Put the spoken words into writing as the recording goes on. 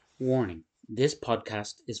Warning: this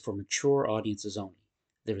podcast is for mature audiences only.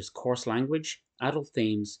 There is coarse language, adult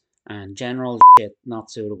themes, and general shit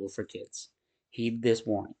not suitable for kids. Heed this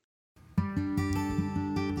warning.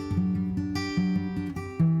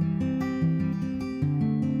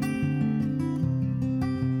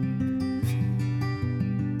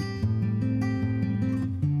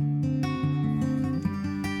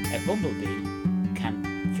 A bumblebee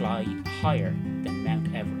can fly higher than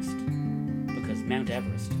Mount Everest because Mount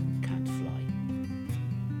Everest can't fly.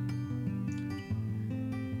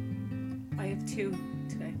 I have two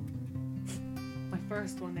today. My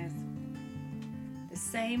first one is: the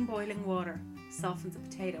same boiling water softens a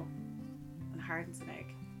potato and hardens an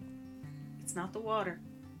egg. It's not the water,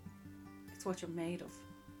 it's what you're made of.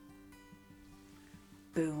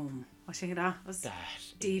 Boom. What do you think of that? That was That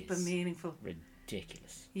deep is and meaningful.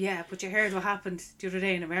 ridiculous. Yeah, but you heard what happened the other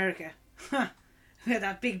day in America. We had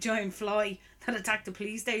that big giant fly that attacked the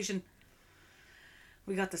police station.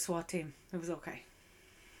 We got the SWAT team. It was okay.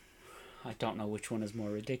 I don't know which one is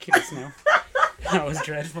more ridiculous now. That was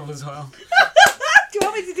dreadful as well. Do you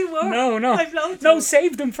want me to do more? No. I've loads No, more.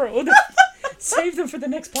 save them for other. Save them for the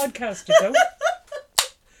next podcast, you know.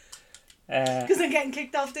 Because I'm getting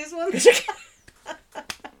kicked off this one.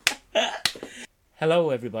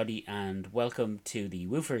 Hello, everybody, and welcome to the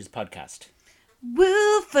Woofers podcast.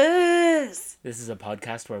 Woofers! This is a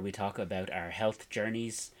podcast where we talk about our health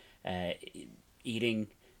journeys, eating,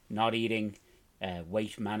 not eating,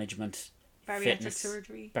 weight management, fitness,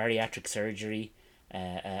 bariatric surgery,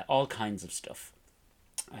 all kinds of stuff.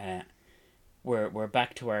 We're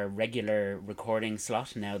back to our regular recording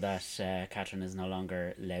slot now that Catherine is no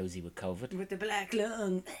longer lousy with COVID. With the black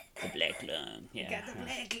lung. The black lung, yeah. Got the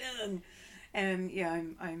black lung. Yeah,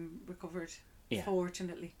 I'm recovered. Yeah.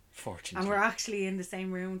 Fortunately. Fortunately. And we're actually in the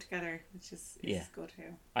same room together, which is good too.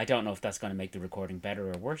 I don't know if that's going to make the recording better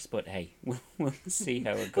or worse, but hey, we'll see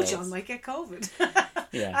how it goes. But John might get COVID.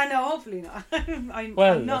 Yeah. I know, hopefully not. I'm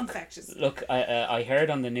non-infectious. Look, I heard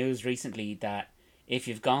on the news recently that if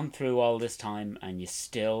you've gone through all this time and you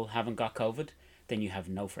still haven't got COVID, then you have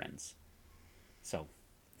no friends. So,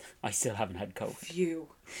 I still haven't had COVID. Phew.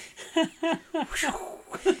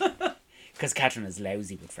 Because Catherine is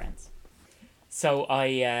lousy with friends. So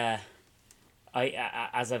I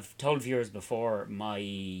as I've told viewers before, my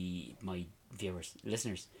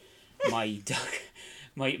listeners, my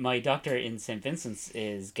doctor in St.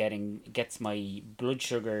 Vincent's gets my blood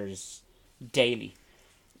sugars daily,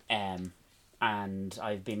 and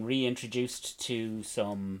I've been reintroduced to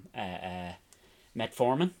some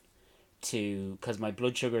metformin because my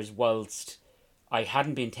blood sugars, whilst I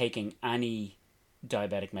hadn't been taking any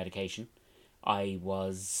diabetic medication, I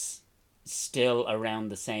was still around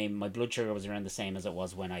the same. My blood sugar was around the same as it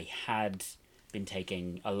was when I had been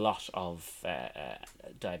taking a lot of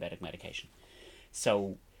diabetic medication.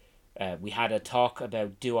 So we had a talk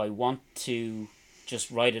about, do I want to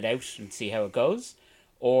just write it out and see how it goes,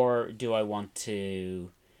 or do I want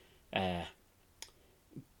to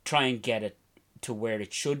try and get it to where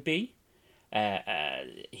it should be?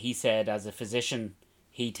 He said, as a physician,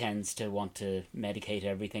 he tends to want to medicate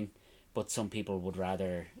everything, but some people would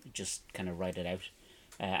rather just kind of write it out.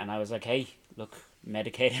 And I was like, hey, look,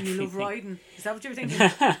 medicate everything. You love riding. Is that what you were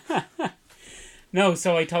thinking? No,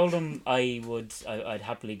 so I told him I'd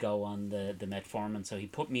happily go on the metformin. So he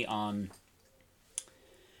put me on.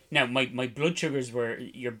 Now, my blood sugars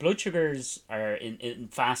your blood sugars are in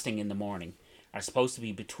fasting in the morning are supposed to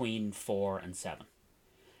be between 4 and 7.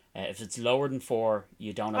 If it's lower than 4,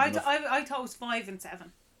 you don't have enough. I thought it was 5 and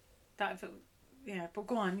 7. That if it, yeah, but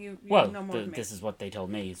go on. You know more than me. This is what they told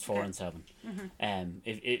me. It's 4 Okay. and 7.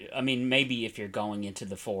 Mm-hmm. Maybe if you're going into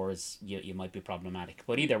the 4s, you might be problematic.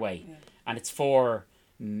 But either way, and it's 4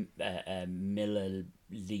 milliliter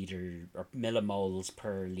or millimoles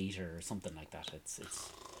per liter or something like that. It's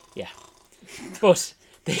yeah, but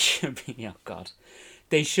they should be. Oh God,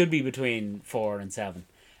 they should be between 4 and 7.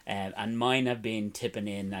 And mine have been tipping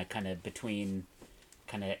in kind of between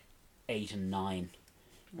kind of 8 and 9,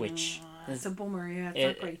 which it's a bummer. Yeah,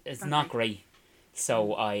 it's not great. It's not great.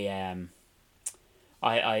 So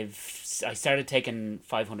I started taking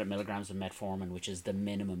 500 milligrams of metformin, which is the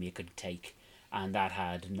minimum you could take, and that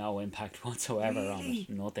had no impact whatsoever on it.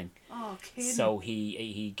 Nothing. Oh, kidding. So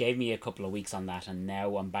he gave me a couple of weeks on that, and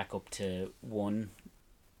now I'm back up to 1.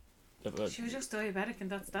 She was just diabetic, and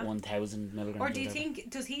that's that. 1,000 milligrams. Or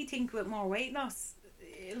does he think with more weight loss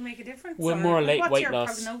it'll make a difference? With or more what's weight your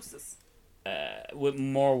loss, prognosis? With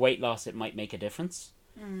more weight loss, it might make a difference.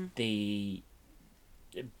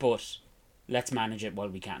 But let's manage it while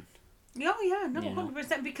we can. Oh yeah, no,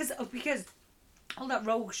 100%. Because all that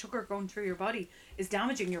rogue sugar going through your body is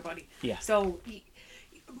damaging your body. Yeah. So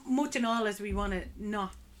much and all as we want to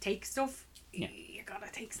not take stuff, Yeah. you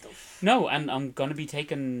gotta take stuff. No, and I'm gonna be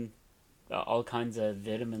taking all kinds of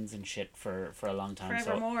vitamins and shit for a long time.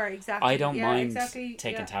 Forevermore, exactly. I don't mind exactly,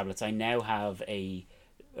 taking tablets. I now have a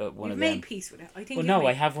one You've of made them. peace with it. I think. Well, no,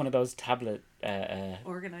 I have one of those tablet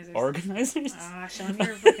organizers. Organizers. Ah, Sean,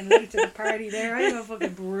 you're fucking late to the party there. I have a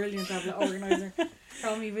fucking brilliant tablet organizer.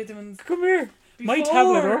 Tell me vitamins. Come here. My Before,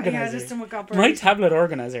 tablet organizer. just someone got My burned. tablet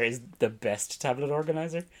organizer is the best tablet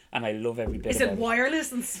organizer, and I love every bit Is of it. it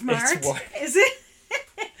wireless and smart? It's Is it?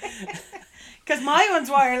 Because my one's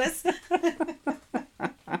wireless.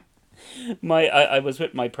 I was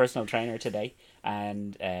with my personal trainer today,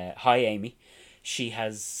 and hi Amy, she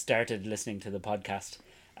has started listening to the podcast,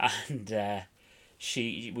 and I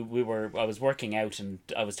was working out and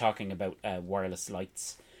I was talking about wireless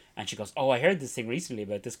lights, and she goes, "Oh, I heard this thing recently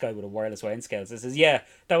about this guy with a wireless wine scales." I says, "Yeah,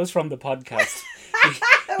 that was from the podcast."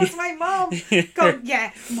 That was my mom. Going,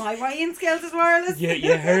 yeah, my weighing scales is wireless.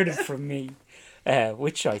 You heard it from me,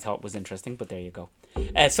 which I thought was interesting. But there you go.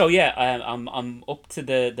 So yeah, I'm up to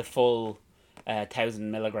the full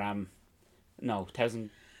 1,000 milligram, no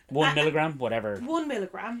 1,001 milligram, whatever. 1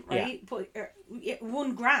 milligram, right? But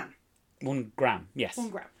 1 gram. 1 gram, yes. 1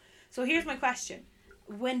 gram. So here's my question: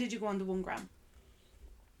 when did you go on the 1 gram?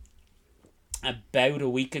 About a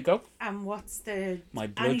week ago. And what's the... My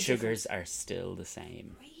blood sugars are still the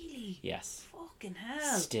same. Really? Yes. Fucking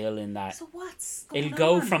hell. Still in that. So what's going It'll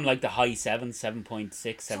go on? from like the high 7.6,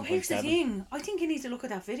 7.7. So here's the thing. I think you need to look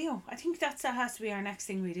at that video. I think that has to be our next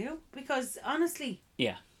thing we do. Because honestly...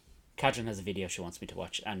 Yeah. Katrin has a video she wants me to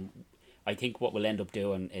watch. And I think what we'll end up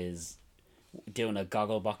doing is doing a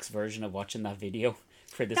Gogglebox version of watching that video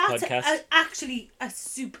for this podcast. That's actually a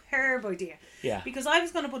superb idea. Yeah. Because I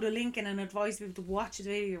was going to put a link in and advise people to watch the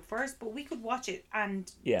video first, but we could watch it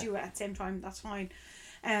and do it at the same time. That's fine.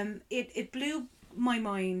 It blew my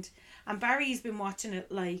mind, and Barry's been watching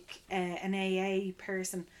it like an AA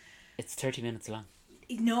person. It's 30 minutes long.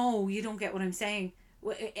 No, you don't get what I'm saying.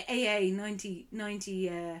 AA 90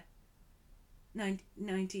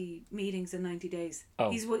 meetings in 90 days.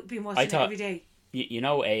 Oh, he's been watching it every day. You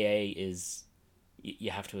know, AA is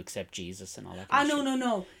you have to accept Jesus and all that. Kind of shit.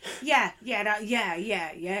 No. Yeah.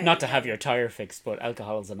 Not to have your tire fixed, but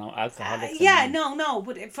alcoholics. No.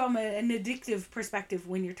 But from an addictive perspective,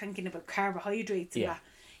 when you're thinking about carbohydrates and that,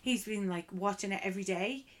 he's been like watching it every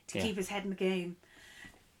day to keep his head in the game.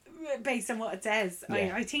 Based on what it says,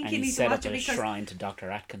 I think and you need to set watch up it a because shrine to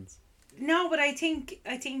Dr. Atkins. No, but I think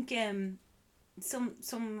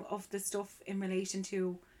some of the stuff in relation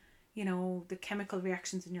to, you know, the chemical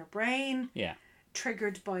reactions in your brain. Yeah.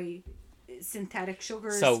 Triggered by synthetic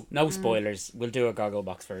sugars. So no spoilers. We'll do a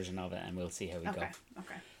Gogglebox version of it and we'll see how we go.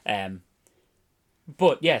 Okay.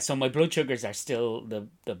 But yeah, so my blood sugars are still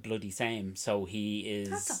the bloody same. So he is.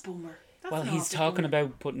 That's a bummer. He's talking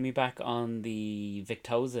about putting me back on the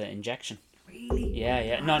Victoza injection. Really?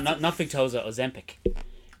 Yeah. No, not Victoza, Ozempic.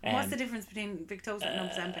 What's the difference between Victoza and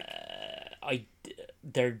Ozempic?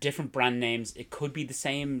 They're different brand names. It could be the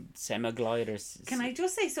same Semaglide or... Can I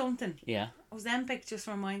just say something? Yeah. Ozempic just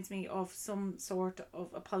reminds me of some sort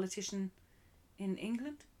of a politician in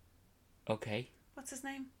England. Okay. What's his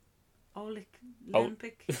name? Oleg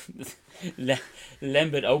Lempic.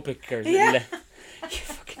 Lembit Opik or... Yeah. You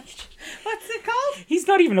fucking idiot. What's it called? He's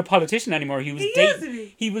not even a politician anymore. He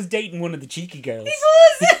was dating one of the cheeky girls. He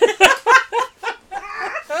was!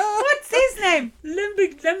 What's his name?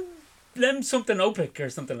 Lem something Opik or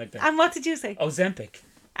something like that. And what did you say? Ozempic.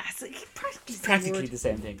 So practically the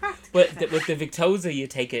same thing. With the Victoza, you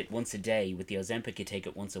take it once a day. With the Ozempic, you take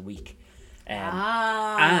it once a week.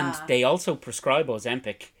 And they also prescribe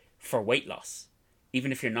Ozempic for weight loss.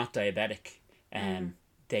 Even if you're not diabetic,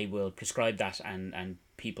 they will prescribe that, and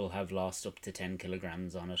people have lost up to 10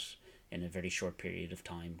 kilograms on it in a very short period of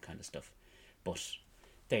time, kind of stuff. But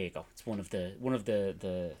there you go. It's one of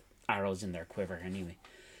the arrows in their quiver anyway.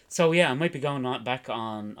 So yeah, I might be going back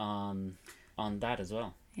on that as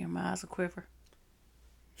well. Your ma's a quiver.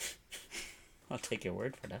 I'll take your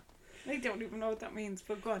word for that. I don't even know what that means,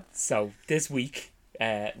 but go on. So this week,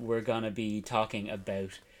 we're gonna be talking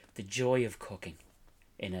about the joy of cooking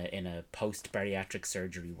in a post bariatric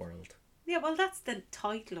surgery world. Yeah, well, that's the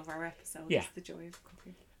title of our episode. Yeah, is the joy of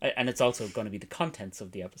cooking, and it's also going to be the contents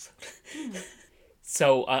of the episode.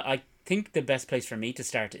 So I think the best place for me to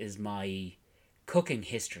start is my cooking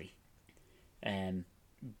history.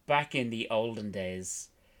 Back in the olden days,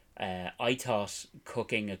 I thought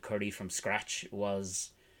cooking a curry from scratch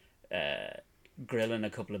was grilling a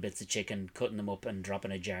couple of bits of chicken, cutting them up and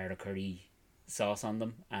dropping a jar of curry sauce on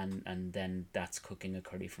them, and then that's cooking a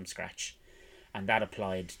curry from scratch, and that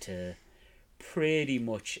applied to pretty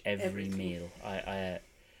much every Everything. meal. I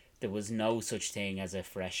there was no such thing as a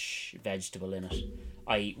fresh vegetable in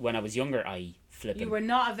it. When I was younger, You were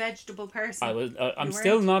not a vegetable person. I'm You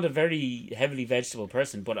still weren't? not a very heavily vegetable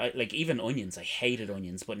person, but I like even onions. I hated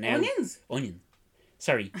onions, but now onion.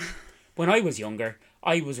 Sorry, when I was younger,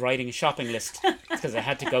 I was writing a shopping list because I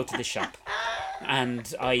had to go to the shop,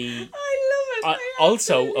 and I love it. I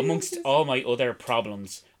also absolutely amongst love all my other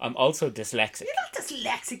problems, I'm also dyslexic. You're not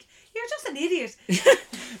dyslexic. You're just an idiot.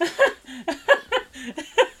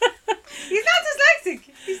 He's not dyslexic.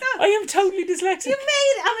 He's not. I am totally dyslexic. You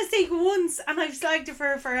made a mistake once, and I've slagged you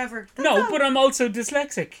for it forever. That's No, all. but I'm also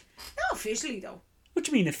dyslexic. Not officially though. What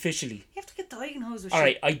do you mean officially? You have to get diagnosed with All shit.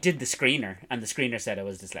 right, I did the screener, and the screener said I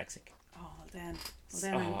was dyslexic. Oh, then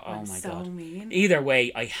I'm my so God. mean. Either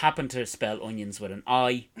way, I happen to spell onions with an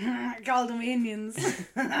I, I called them Indians.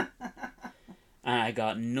 and I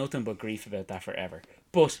got nothing but grief about that forever.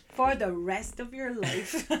 But For the rest of your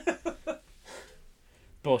life.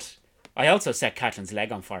 But I also set Catherine's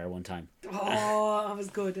leg on fire one time. Oh, that was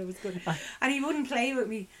good. That was good. And he wouldn't play with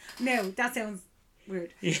me. No, that sounds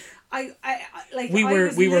weird. Yeah. I like We I were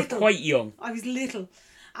was we were little. quite young. I was little,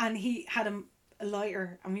 and he had a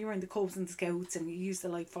lighter, and we were in the Cubs and the Scouts, and we used to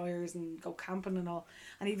light fires and go camping and all.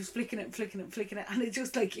 And he was flicking it, and it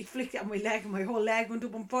just like he flicked it on my leg, and my whole leg went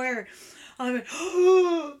up on fire. And I went,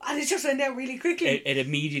 oh, and it just went out really quickly. It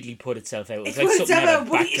immediately put itself out. It was It like put something itself out out, of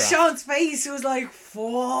but backdraft. Sean's face was like,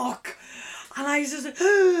 fuck. And I was just like,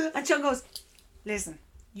 and Sean goes, listen,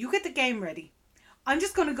 you get the game ready. I'm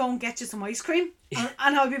just going to go and get you some ice cream, and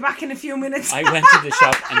I'll be back in a few minutes. I went to the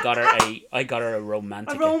shop and got her a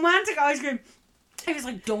romantic. A romantic ice cream. I was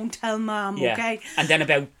like, don't tell Mom, Yeah. okay? And then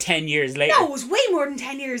about 10 years later, No, it was way more than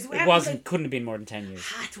 10 years. it wasn't. Couldn't have been more than 10 years.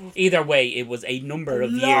 Had to have. Either way, it was a number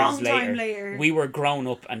of long years time later. later. We were grown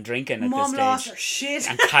up and drinking at Mom this lost stage. her shit.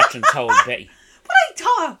 And Catherine told Betty. But I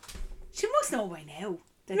thought, she must know by now.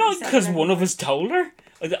 that No, he said because that. one of us told her.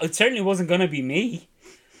 It certainly wasn't going to be me.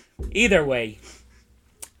 Either way,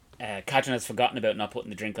 Catherine has forgotten about not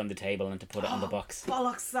putting the drink on the table and to put it on the box.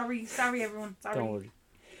 Bollocks, sorry everyone. Sorry. Don't worry.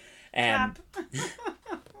 Crap.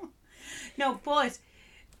 No, but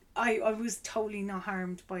I was totally not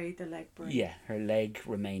harmed by the leg burn. Yeah, her leg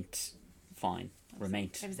remained fine.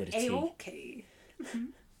 Remained It was with a T. A-okay.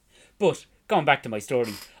 But going back to my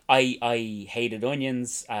story, I hated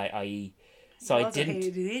onions. So You I also didn't.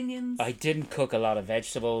 hated Indians. I didn't cook a lot of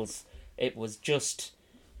vegetables. It was just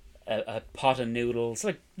a pot of noodles,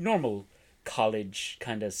 like normal college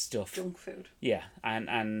kind of stuff. Junk food. Yeah,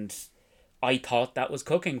 and I thought that was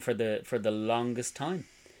cooking for the longest time,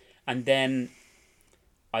 and then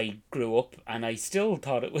I grew up and I still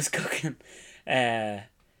thought it was cooking, and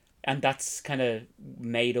that's kind of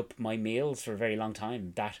made up my meals for a very long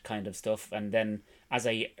time. That kind of stuff, and then as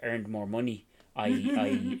I earned more money,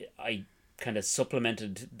 I kind of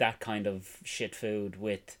supplemented that kind of shit food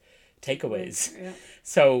with takeaways. Yeah.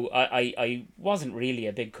 So I wasn't really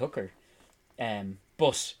a big cooker,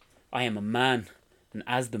 but I am a man, and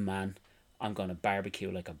as the man, I'm gonna barbecue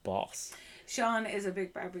like a boss. Sean is a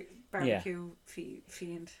big barbecue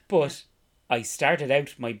fiend. But I started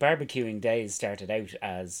out, my barbecuing days started out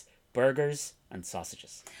as burgers and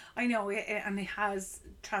sausages. I know, and it has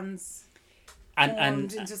transformed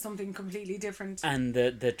And into something completely different. and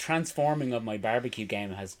the transforming of my barbecue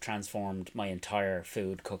game has transformed my entire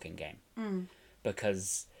food cooking game.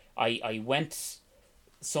 Because I went,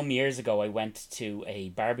 some years ago, I went to a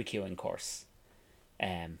barbecuing course.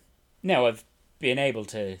 Now I've been able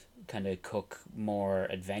to kind of cook more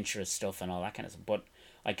adventurous stuff and all that kind of stuff, but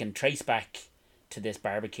I can trace back to this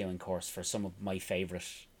barbecuing course for some of my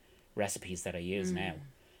favourite recipes that I use now.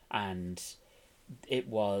 And it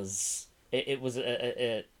was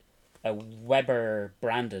a Weber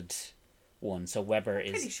branded one. So Weber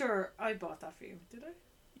is... Pretty sure I bought that for you, did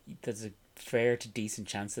I? There's a fair to decent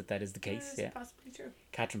chance that is the case. It's Yeah, possibly true.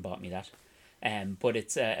 Catherine bought me that. But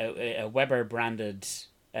it's a Weber branded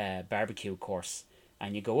barbecue course,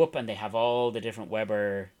 and you go up and they have all the different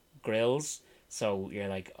Weber grills. So you're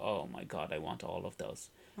like, oh my god, I want all of those.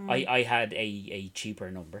 I had a cheaper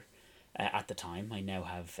number at the time. I now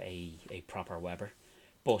have a proper Weber,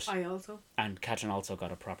 but I also. and Catherine also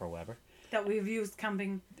got a proper Weber. That we've used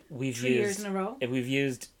camping We've 3 years in a row. We've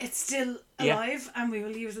used... It's still Yeah. alive, and we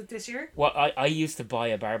will use it this year. Well, I used to buy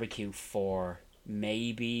a barbecue for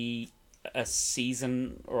maybe a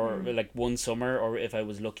season or like one summer, or if I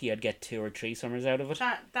was lucky, I'd get 2 or 3 summers out of it.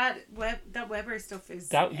 That Weber stuff is.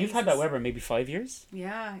 That you've had that aces. Weber maybe 5 years.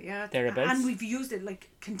 Yeah. Thereabouts. And we've used it like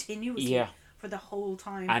continuously. Yeah. for the whole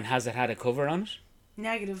time. And has it had a cover on it?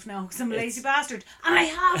 Negative now, because I'm a lazy bastard. And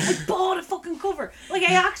I bought a fucking cover. Like,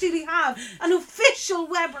 I actually have an official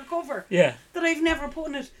Weber cover. Yeah. That I've never put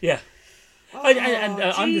in it. Yeah. Oh,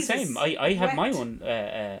 I'm the same. I have my Wet. one.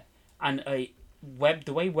 And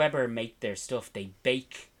the way Weber make their stuff, they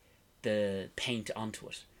bake the paint onto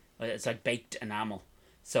it. It's like baked enamel.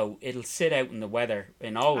 So it'll sit out in the weather,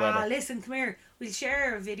 in all weather. Listen, come here. We'll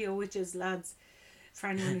share a video with you, lads, for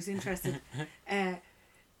anyone who's interested.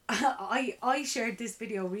 I shared this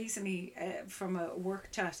video recently from a work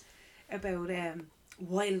chat about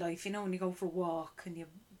wildlife. You know, when you go for a walk and you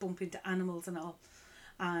bump into animals and all.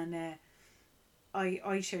 And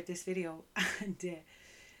I shared this video, and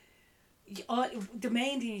the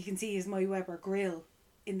main thing you can see is my Weber grill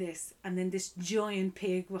in this, and then this giant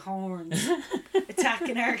pig with horns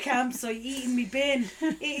attacking our campsite, eating me bin,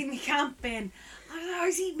 eating me camp bin.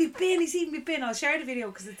 He's eating me bin. I'll share the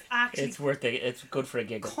video because it's worth it. It's good for a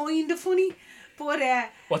giggle. Kind of funny,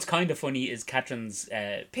 but what's kind of funny is Catherine's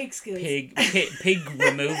pig skills, pig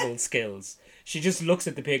removal skills. She just looks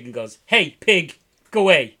at the pig and goes, "Hey, pig, go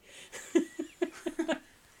away."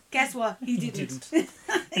 Guess what? He didn't.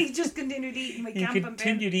 He just continued eating my camp bin. He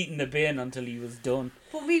continued eating the bin until he was done.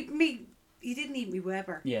 But he didn't eat me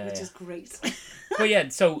Weber, which is great. But yeah,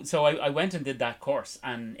 so I went and did that course,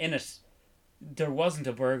 and in it, there wasn't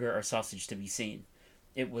a burger or sausage to be seen.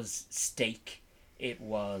 It was steak. It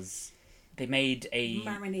was... They made a...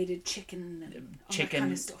 marinated chicken and all that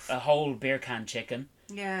kind of stuff. A whole beer can chicken.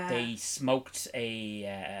 Yeah. They smoked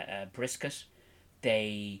a brisket.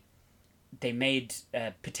 They made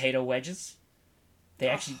potato wedges.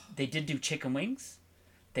 They did do chicken wings.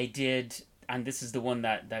 They did, and this is the one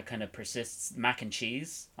that kind of persists, mac and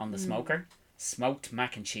cheese on the smoker. Smoked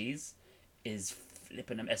mac and cheese is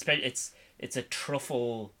flipping them. It's a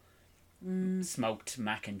truffle smoked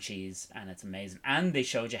mac and cheese, and it's amazing. And they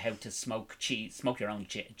showed you how to smoke your own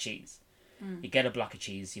cheese. You get a block of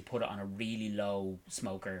cheese, you put it on a really low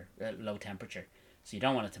smoker, low temperature. So you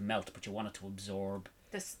don't want it to melt, but you want it to absorb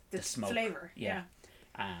the smoke. Flavour. Yeah.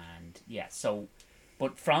 And so,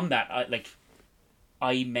 but from that,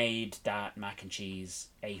 I made that mac and cheese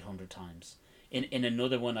 800 times. In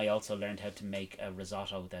another one, I also learned how to make a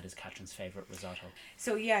risotto that is Catherine's favourite risotto.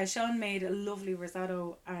 So yeah, Sean made a lovely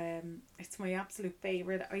risotto. It's my absolute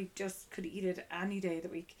favourite. I just could eat it any day of the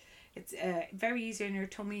week. It's very easy on your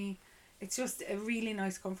tummy. It's just a really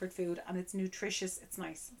nice comfort food, and it's nutritious. It's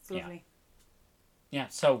nice. It's lovely. Yeah,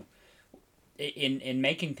 so in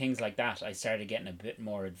making things like that, I started getting a bit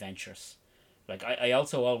more adventurous. Like, I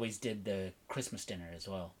also always did the Christmas dinner as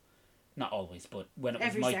well. Not always, but when it was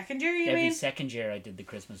every second year, every second year I did the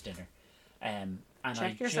Christmas dinner. And Check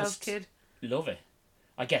I yourself, just kid. love it.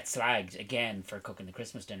 I get slagged again for cooking the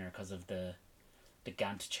Christmas dinner because of the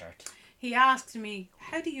Gantt chart. He asked me,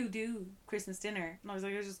 "How do you do Christmas dinner?" And I was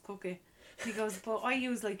like, "I just cook it." He goes, "But I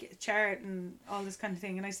use like a chart and all this kind of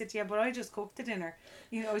thing." And I said, "Yeah, but I just cook the dinner.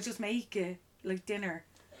 You know, I just make it like dinner.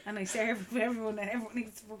 And I serve it for everyone, and everyone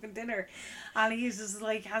eats fucking dinner." And he just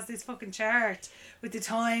like has this fucking chart with the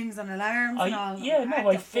times and alarms and all.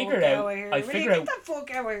 I figure out. Get the fuck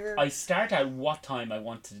out of here. I start out what time I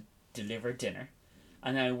want to deliver dinner,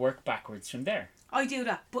 and then I work backwards from there. I do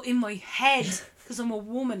that, but in my head, because I'm a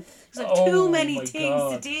woman, because I have too many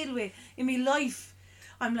things to deal with in my life.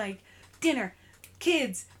 I'm like, dinner,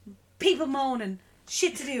 kids, people moaning,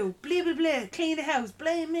 shit to do, blah blah blah, clean the house,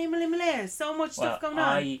 blah blah blah blah. So much stuff going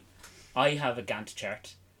on. I have a Gantt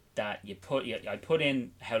chart that I put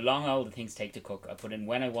in how long all the things take to cook. I put in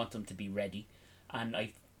when I want them to be ready, and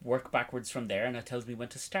I work backwards from there, and it tells me when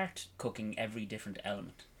to start cooking every different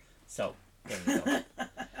element. So there we go.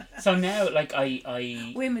 So now, like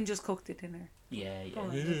I women just cook the dinner. Yeah.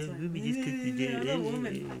 We just cook the dinner.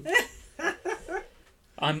 Woman.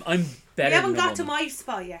 I'm better. We haven't got to my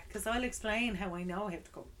spot yet, because I'll explain how I know how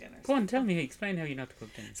to cook dinners. Go on, explain how you know to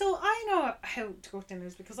cook dinners. So I know how to cook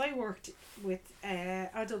dinners because I worked with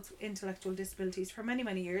adults with intellectual disabilities for many,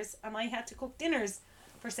 many years, and I had to cook dinners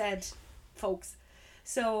for said folks.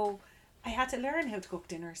 So I had to learn how to cook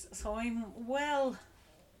dinners. So I'm well.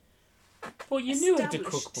 Well, you knew how to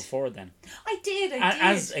cook before then. I did.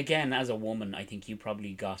 As a woman, I think you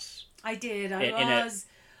probably got. I did. I was.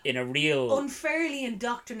 In a real... unfairly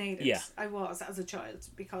indoctrinated, I was, as a child,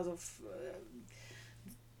 because of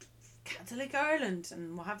Catholic Ireland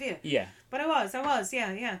and what have you. Yeah. But I was,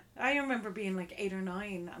 yeah. I remember being like 8 or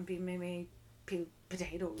 9 and being made peel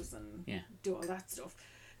potatoes and do all that stuff.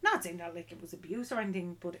 Not saying that like it was abuse or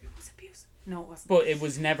anything, but it was abuse. No, it wasn't. But it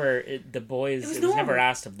was never the boys. It was never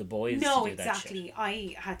asked of the boys. No, to do exactly. That shit.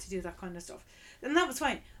 I had to do that kind of stuff, and that was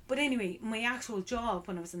fine. But anyway, my actual job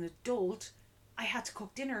when I was an adult I had to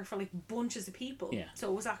cook dinner for like bunches of people. Yeah. So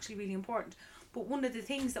it was actually really important. But one of the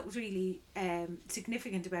things that was really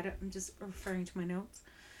significant about it, I'm just referring to my notes,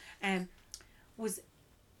 was,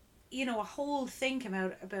 you know, a whole thing came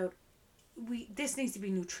out about this needs to be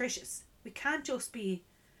nutritious. We can't just be,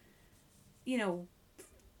 you know,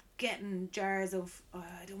 getting jars of,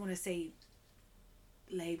 I don't want to say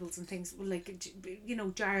labels and things, like, you know,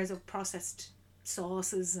 jars of processed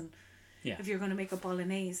sauces, and if you're going to make a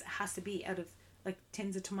bolognese, it has to be out of like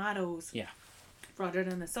tins of tomatoes rather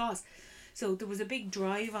than a sauce. So there was a big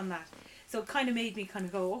drive on that. So it kind of made me kind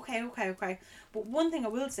of go, okay. But one thing I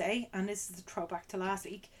will say, and this is a throwback to last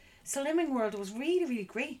week, Slimming World was really, really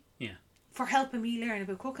great. Yeah. For helping me learn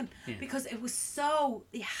about cooking. Yeah. Because it was so,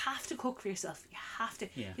 you have to cook for yourself. You have to.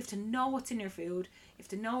 Yeah. You have to know what's in your food. You have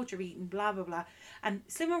to know what you're eating, blah, blah, blah. And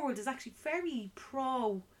Slimming World is actually very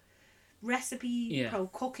pro recipe, pro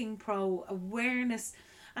cooking, pro awareness.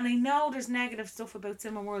 And I know there's negative stuff about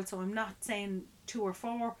Slimming World, so I'm not saying 2 or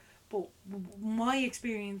 4, but my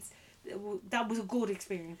experience, that was a good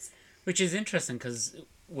experience. Which is interesting, because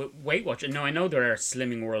with Weight Watchers, now I know there are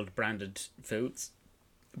Slimming World branded foods,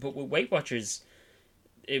 but with Weight Watchers,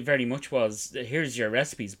 it very much was, here's your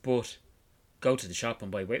recipes, but go to the shop and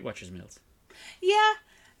buy Weight Watchers meals. Yeah,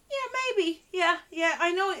 maybe. Yeah,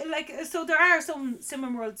 I know, like, so there are some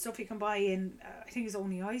Slimming World stuff you can buy in, I think it's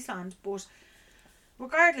only Iceland, but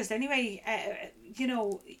regardless, anyway, you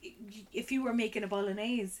know, if you were making a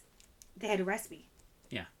bolognese, they had a recipe.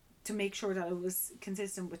 Yeah. To make sure that it was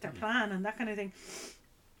consistent with their plan and that kind of thing.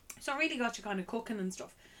 So it really got you kind of cooking and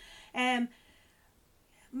stuff.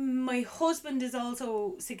 My husband is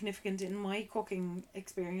also significant in my cooking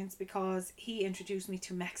experience because he introduced me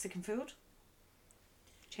to Mexican food.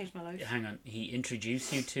 Changed my life. Hang on, he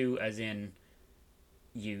introduced you to, as in,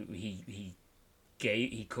 he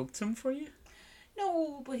cooked some for you?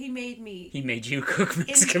 No, but he made me. He made you cook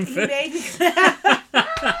Mexican food? He made me.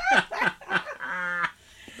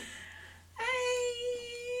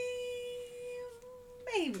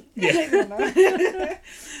 Maybe. Yeah. I don't know.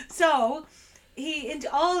 So he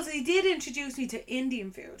did introduce me to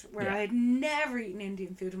Indian food, where I had never eaten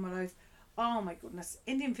Indian food in my life. Oh my goodness,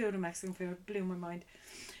 Indian food and Mexican food blew my mind.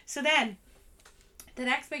 So then, the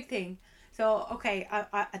next big thing. So, okay,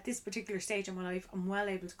 I, at this particular stage in my life, I'm well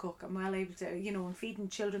able to cook. I'm well able to, you know, I'm feeding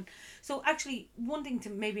children. So, actually, one thing to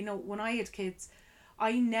maybe note, when I had kids,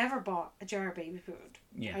 I never bought a jar of baby food.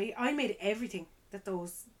 Yeah. I made everything that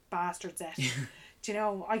those bastards ate. Do you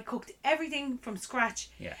know, I cooked everything from scratch.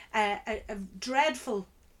 Yeah. A dreadful,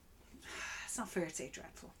 it's not fair to say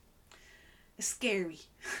dreadful, a scary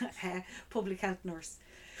public health nurse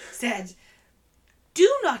said, "Do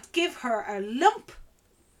not give her a lump.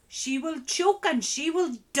 She will choke and she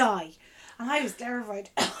will die." And I was terrified.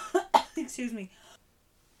 Excuse me.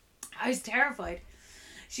 I was terrified.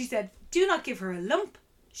 She said, "Do not give her a lump.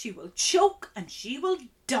 She will choke and she will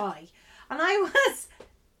die." And I was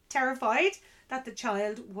terrified that the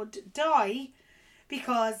child would die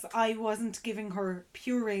because I wasn't giving her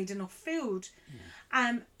pureed enough food.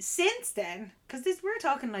 Yeah. Since then, because we're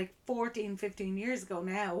talking like 14, 15 years ago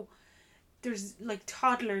now, there's like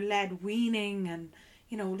toddler-led weaning and,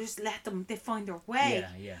 you know, just let them, they find their way.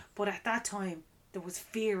 Yeah. But at that time, there was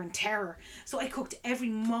fear and terror. So I cooked every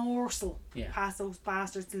morsel past those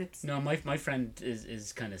bastards' lips. No, my friend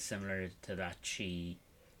is kind of similar to that. She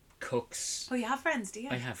cooks. Oh, you have friends, do you?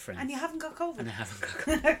 I have friends. And you haven't got COVID? And I haven't got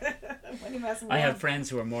COVID. When are you messing I around? have friends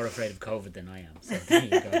who are more afraid of COVID than I am. So there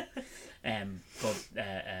you go. But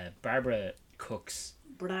Barbara cooks.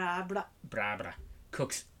 Bra.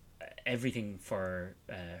 Cooks everything for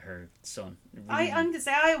her son. Really, I'm to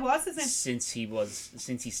say I was, isn't it?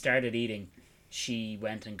 Since he started eating, she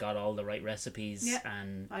went and got all the right recipes. Yeah.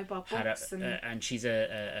 And I bought books and she's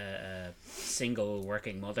a single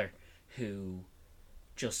working mother who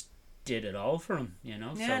just did it all for him, you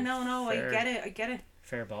know. Yeah, so I get it.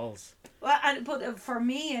 Fair balls. Well, but for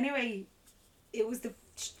me anyway, it was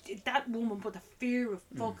that woman put the fear of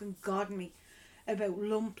fucking God in me about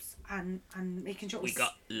lumps and making sure we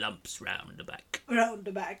got lumps round the back.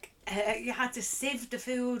 You had to sieve the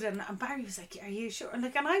food, and Barry was like, "Are you sure?" And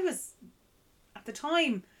I was, at the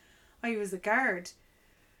time, I was a guard.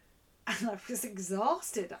 And I was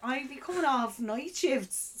exhausted. I'd be coming off night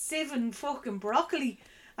shifts, sieving fucking broccoli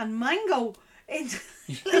and mango into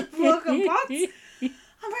fucking pots.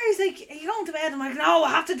 And Barry's like, "Are you going to bed?" I'm like, "No, I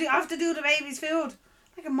have to do the baby's food."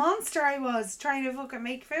 Like a monster I was, trying to fucking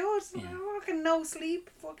make food. Yeah. Fucking no sleep,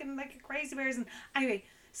 fucking like a crazy person. Anyway,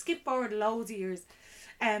 skip forward loads of years.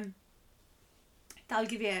 That'll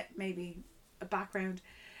give you maybe a background.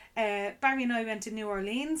 Barry and I went to New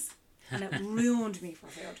Orleans and it ruined me for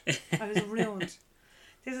food. I was ruined.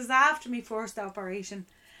 This is after my first operation.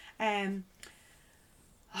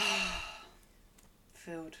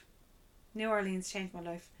 Food. New Orleans changed my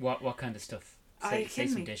life. What kind of stuff? Say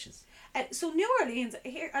some dishes. So New Orleans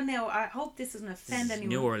here, and now I hope this doesn't offend anyone.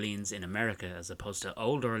 New Orleans in America as opposed to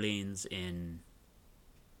Old Orleans in...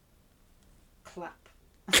 Clap.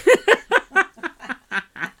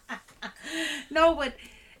 No, but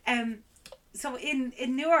so in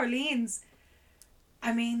New Orleans,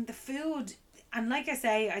 I mean the food, and like I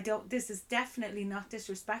say, this is definitely not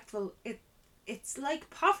disrespectful. It's like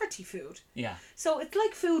poverty food. Yeah. So it's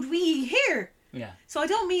like food we eat here. Yeah. So I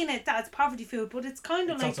don't mean it that it's poverty food, but it's kind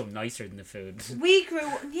of like... It's also nicer than the food. we grew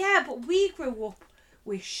up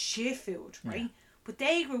with shit food, right? Yeah. But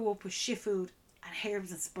they grew up with shit food and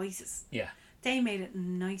herbs and spices. Yeah. They made it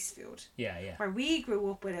nice food. Yeah, yeah. Where we grew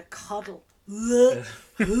up with a coddle. I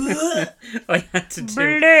had to do...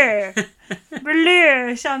 Blur.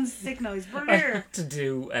 Blur. Sean's sick noise. Blur. I had to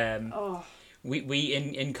do... We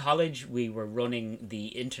in college, we were running the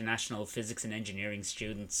International Physics and Engineering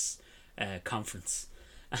Students conference.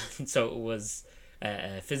 And so it was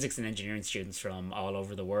physics and engineering students from all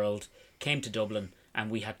over the world came to Dublin,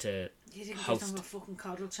 and we had to host...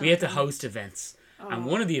 We had to host events. Oh. And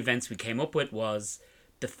one of the events we came up with was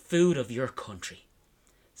the food of your country.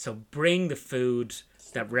 So bring the food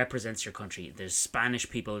that represents your country. There's Spanish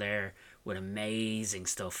people there with amazing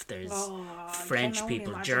stuff. There's French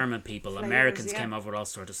people, German people, flavors, Americans came over with all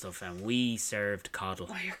sorts of stuff, and we served coddle.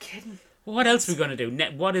 Oh, you're kidding. What else are we going to do?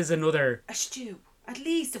 What is another... A stew. At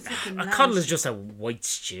least a fucking A coddle is just a white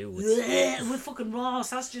stew. With fucking raw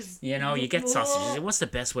sausages. You know, you get sausages. What's the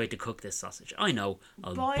best way to cook this sausage? I know.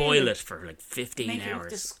 I'll boil it for like 15 Make hours. It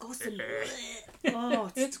disgusting.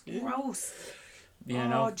 Oh, it's gross. You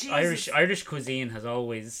know, Irish cuisine has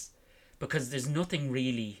always... Because there's nothing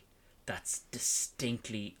really that's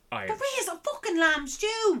distinctly Irish. There is a fucking lamb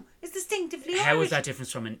stew. It's distinctively Irish. How is that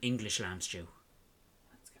different from an English lamb stew?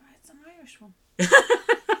 It's an Irish one.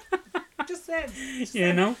 Just said.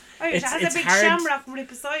 You know? Irish. It has a big shamrock right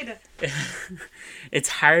beside it. It's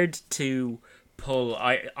hard to pull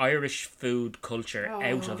Irish food culture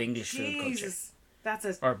out of English food culture.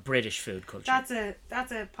 Or British food culture. That's a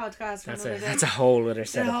podcast for another day. That's a whole other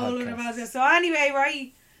set of podcasts. So anyway,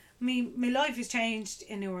 right, my life has changed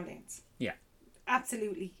in New Orleans. Yeah.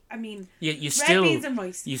 Absolutely. I mean, you still... Red beans and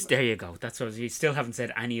rice. There you go. That's what... You still haven't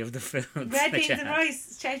said any of the foods. Red beans and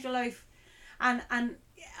rice changed my life. And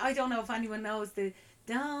I don't know if anyone knows the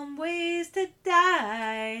dumb ways to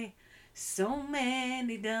die. So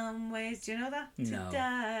many dumb ways. Do you know that? No. To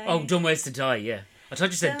die. Oh, dumb ways to die, yeah. I thought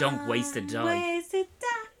you said don't waste to die. Dumb ways to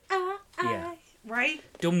die. Yeah. Right?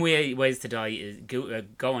 Dumb ways to die is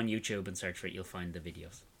go on YouTube and search for it. You'll find the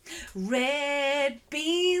videos. Red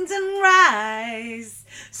beans and rice.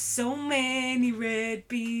 So many red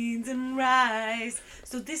beans and rice.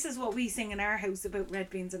 So this is what we sing in our house about red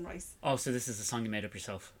beans and rice. Oh, so this is a song you made up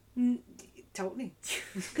yourself? Totally.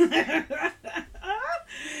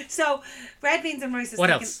 So red beans and rice is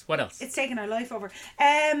What else? It's taken our life over.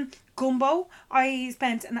 Gumbo. I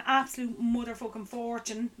spent an absolute motherfucking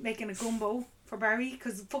fortune making a gumbo for Barry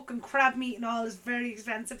because fucking crab meat and all is very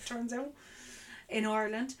expensive, turns out, in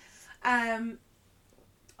Ireland.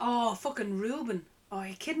 Fucking Reuben. Oh, are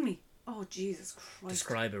you kidding me? Oh, Jesus Christ.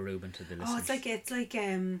 Describe a Reuben to the listeners. Oh, it's like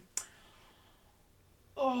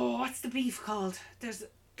what's the beef called? There's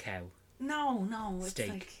cow. No, Steak.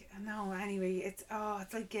 It's like anyway, it's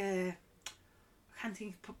like I can't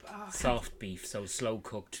think. Soft beef, so slow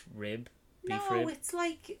cooked rib. Beef rib. No, it's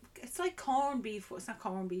like corned beef. It's not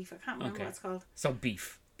corned beef. I can't remember what it's called. So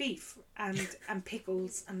beef and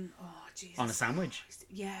pickles and Jesus. On a sandwich? Christ.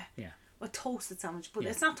 Yeah. Yeah. A toasted sandwich, but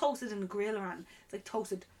it's not toasted in a grill or anything. It's like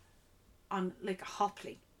toasted on like a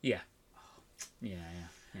hopley. Yeah. Oh.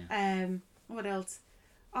 Yeah. What else?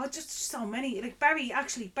 Oh, just so many. Like Barry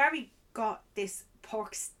got this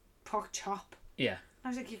pork chop. Yeah. I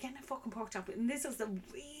was like, you're getting a fucking pork chop, and this is a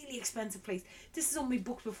really expensive place. This is something we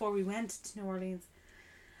booked before we went to New Orleans.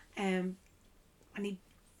 And he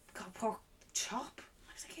got a pork chop.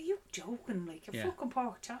 I was like, are you joking? Like a fucking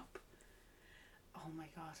pork chop? Oh my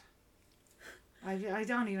god. I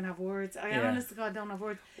don't even have words. I honest to God don't have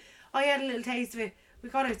words. I had a little taste of it. We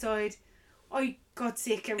got outside. I got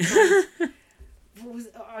sick outside.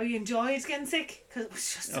 I enjoyed getting sick because it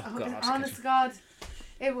was just honest to God,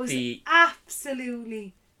 it was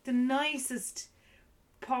absolutely the nicest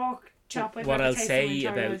pork chop I've ever tasted in my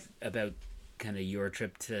entire life. About kind of your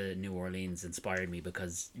trip to New Orleans inspired me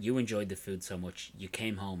because you enjoyed the food so much you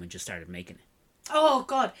came home and just started making it. Oh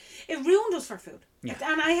God, it ruined us for food. Yeah.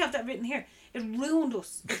 And I have that written here. It ruined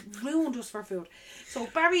us. It ruined us for food. So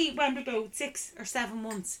Barry went about 6 or 7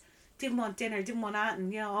 months. Didn't want dinner. Didn't want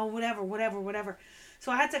anything. You know, oh whatever.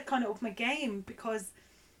 So I had to kind of up my game because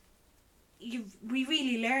we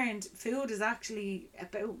really learned food is actually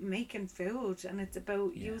about making food, and it's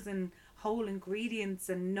about using whole ingredients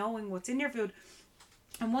and knowing what's in your food.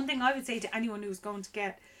 And one thing I would say to anyone who's going to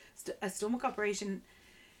get a stomach operation,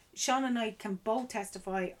 Sean and I can both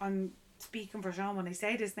testify. I'm speaking for Sean when I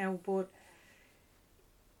say this now, but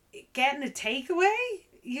getting a takeaway,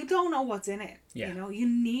 you don't know what's in it. Yeah. You know, you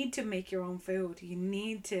need to make your own food. You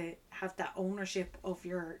need to have that ownership of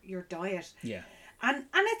your diet. Yeah. And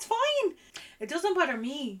it's fine. It doesn't bother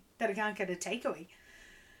me that I can't get a takeaway,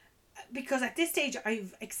 because at this stage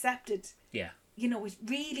I've accepted. Yeah. You know,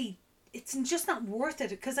 it's just not worth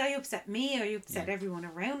it, because I upset me, I upset everyone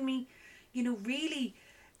around me. You know, really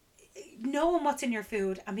knowing what's in your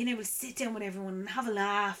food and being able to sit down with everyone and have a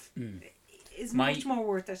laugh is much more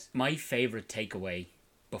worth it. My favourite takeaway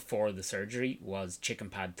before the surgery was chicken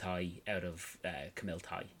pad thai out of Camille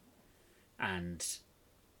Thai. And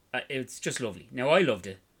it's just lovely. Now, I loved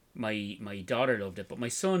it. My daughter loved it, but my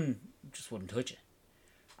son just wouldn't touch it.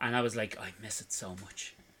 And I was like, I miss it so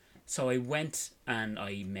much. So I went and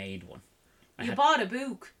I made one. You bought a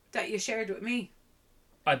book that you shared with me.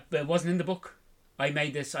 It wasn't in the book. I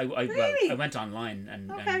made this. Really? I went online and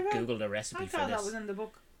Googled a recipe for this. I thought that was in the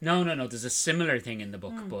book. No. There's a similar thing in the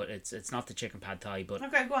book, but it's not the chicken pad thai. But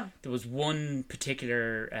okay, go on. There was one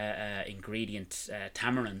particular ingredient,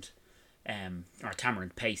 tamarind, or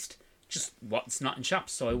tamarind paste, just what's not in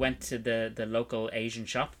shops. So I went to the local Asian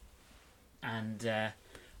shop, and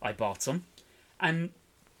I bought some, and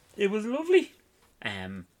it was lovely.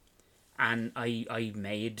 And I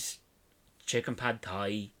made chicken pad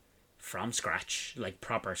thai from scratch, like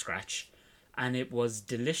proper scratch, and it was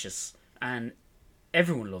delicious, and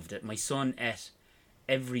everyone loved it. My son ate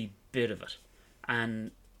every bit of it, and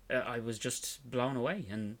I was just blown away.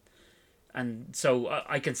 And so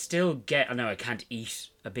I can still get. I know I can't eat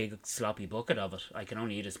a big sloppy bucket of it. I can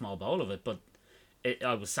only eat a small bowl of it, but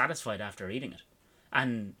I was satisfied after eating it,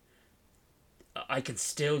 and I can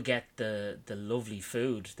still get the lovely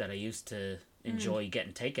food that I used to enjoy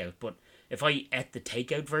getting takeout. But if I ate the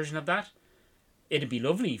takeout version of that, it'd be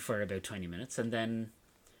lovely for about 20 minutes, and then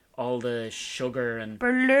all the sugar and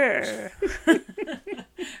blur.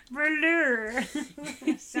 Blur.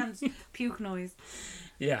 Sounds puke noise.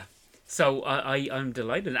 Yeah. So I'm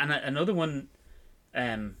delighted. And another one,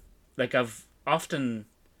 like I've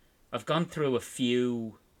gone through a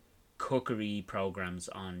few cookery programs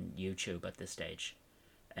on YouTube at this stage.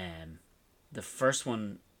 The first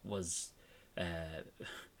one was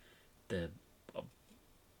the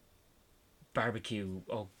barbecue.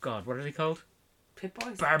 Oh God, what are they called? Pit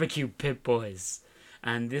Boys. Barbecue Pit Boys,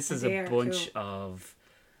 and this is a bunch of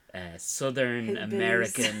Southern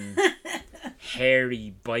American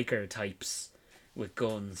hairy biker types with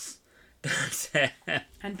guns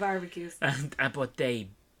and barbecues. But they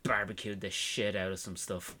barbecued the shit out of some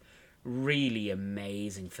stuff. Really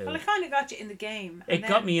amazing food. Well, it kind of got you in the game. It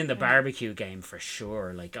got me in the barbecue game for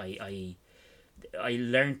sure. Like I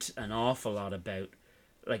learnt an awful lot about,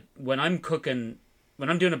 like, when I'm doing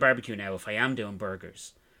a barbecue now. If I am doing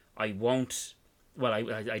burgers, I won't. Well,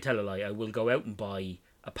 I tell a lie. I will go out and buy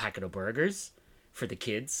a packet of burgers for the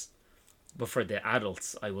kids, but for the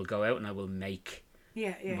adults, I will go out and I will make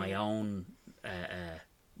my own.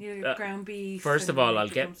 Ground beef. First of all, I'll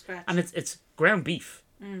get, and it's ground beef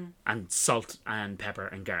and salt and pepper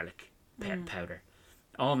and garlic powder,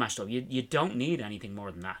 all mashed up. You don't need anything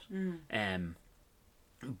more than that.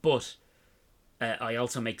 But I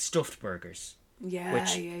also make stuffed burgers.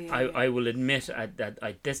 I will admit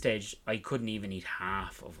at this stage I couldn't even eat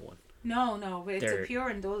half of one. No, it's a pure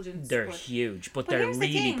indulgence. They're huge, but they're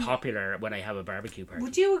really popular when I have a barbecue party.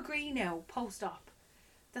 Would you agree now, post-op,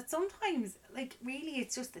 that sometimes, like, really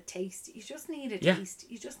it's just the taste? You just need a taste.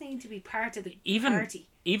 You just need to be part of the party.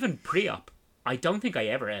 Even pre-op, I don't think I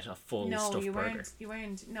ever ate a full stuffed burger. You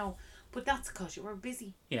weren't. No. But that's because you were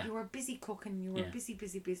busy. Yeah. You were busy cooking. You were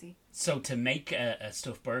busy. So to make a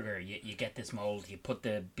stuffed burger, you get this mold. You put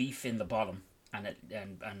the beef in the bottom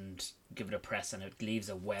and give it a press, and it leaves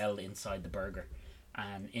a well inside the burger.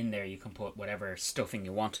 And in there you can put whatever stuffing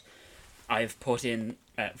you want. I've put in,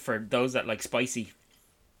 for those that like spicy,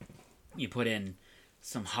 you put in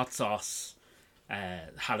some hot sauce,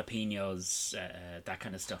 jalapenos, that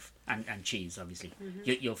kind of stuff, and cheese, obviously.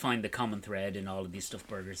 You'll find the common thread in all of these stuffed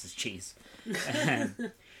burgers is cheese.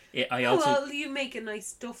 I Oh, also well, you make a nice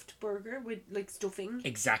stuffed burger with like stuffing.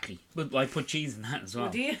 exactly, but I put cheese in that as well.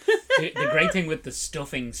 Oh, do you? The great thing with the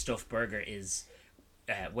stuffed burger is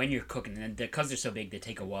when you're cooking, and because they're so big, they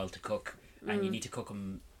take a while to cook, and you need to cook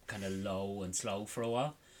them kind of low and slow for a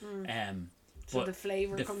while. So But the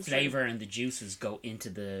flavour comes flavor and the juices go into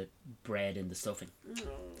the bread and the stuffing,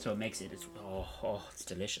 so it makes it's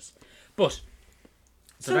delicious. But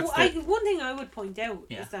So that's one thing I would point out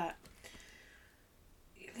Yeah. is that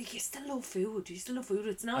like, you still love food. You still love food.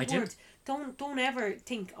 It's not I do. worth. Don't ever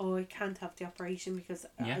think, oh, I can't have the operation because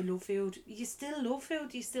Yeah. I love food. You still love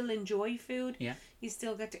food. You still enjoy food. Yeah. You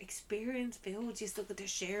still get to experience food. You still get to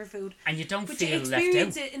share food. and you don't But you feel left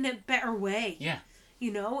experience out. it in a better way. Yeah.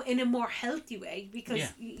 You know, in a more healthy way.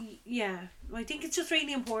 Because, Yeah. I think it's just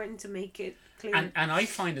really important to make it clear. And I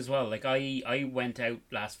find as well, like I went out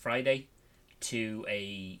last Friday to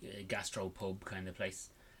a gastro pub kind of place,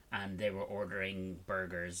 and they were ordering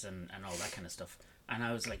burgers and all that kind of stuff, and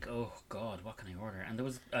I was like, oh god, what can I order? And there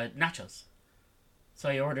was nachos, so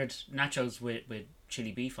I ordered nachos with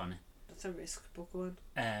chili beef on it. That's a risk, but go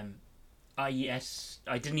on. I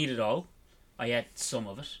didn't eat it all. I ate some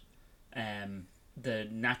of it. The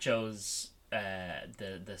nachos,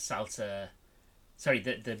 the salsa, sorry,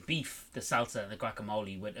 the beef, the salsa, and the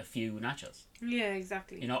guacamole with a few nachos. Yeah,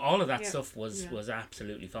 exactly. You know, all of that Yeah. stuff was Yeah.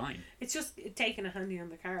 absolutely fine. It's just taking a handy on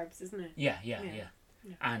the carbs, isn't it? Yeah. Yeah.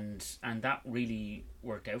 And that really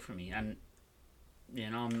worked out for me. And you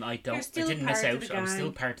know, I You're still didn't miss part of out. the I was still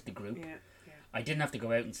gang. part of the group. Yeah. I didn't have to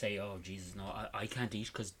go out and say, oh Jesus, no, I can't eat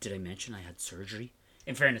because did I mention I had surgery?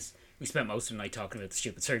 In fairness, we spent most of the night talking about the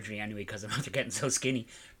stupid surgery anyway because I'm after getting so skinny.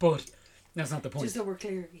 But that's not the point. Just so we're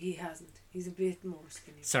clear, he hasn't. He's a bit more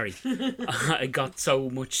skinny. Sorry, I got so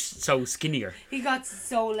skinnier. He got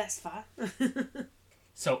so less fat.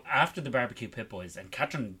 So after the barbecue pit boys, and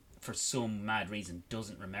Catherine for some mad reason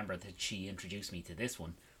doesn't remember that she introduced me to this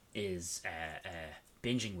one, is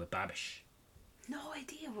binging with Babish. No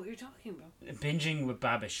idea what you're talking about. Binging with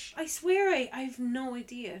Babish. I swear I have no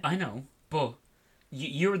idea. I know, but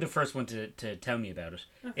you were the first one to tell me about it.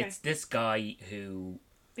 Okay. It's this guy who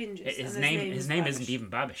Binges. his and name is isn't Babish. even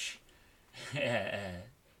Babish.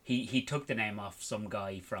 He took the name off some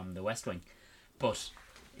guy from the West Wing, but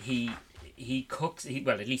he cooks.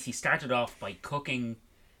 Well, at least he started off by cooking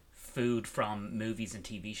food from movies and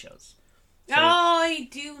TV shows. So I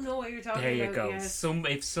do know what you're talking there about. you go. Yes.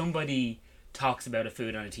 If somebody talks about a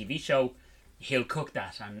food on a TV show, he'll cook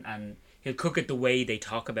that and he'll cook it the way they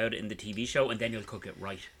talk about it in the TV show, and then he'll cook it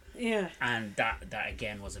right. Yeah. And that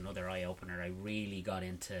again was another eye opener. I really got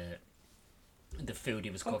into the food he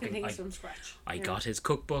was Cooking cooking. things from scratch. I got his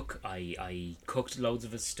cookbook. I cooked loads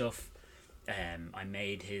of his stuff. I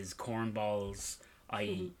made his corn balls.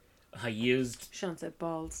 I used Sean said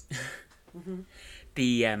balls.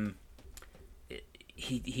 the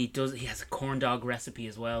he has a corn dog recipe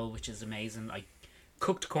as well, which is amazing. I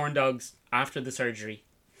cooked corn dogs after the surgery,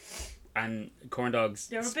 and corn dogs.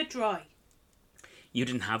 They were a bit dry. You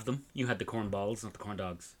didn't have them. You had the corn balls, not the corn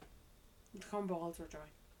dogs. The corn balls were dry.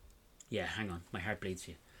 Yeah, hang on, my heart bleeds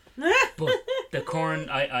for you. But the corn,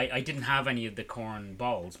 I didn't have any of the corn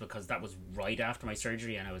balls because that was right after my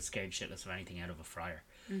surgery, and I was scared shitless of anything out of a fryer.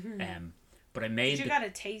 But I made. You got a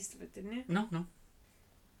taste of it, didn't you? No.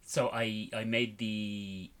 So I made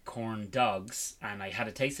the corn dogs, and I had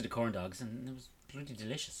a taste of the corn dogs, and it was bloody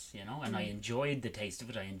delicious, you know. And I enjoyed the taste of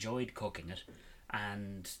it. I enjoyed cooking it,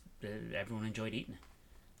 and everyone enjoyed eating it.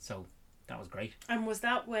 So that was great. And was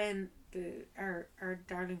that when our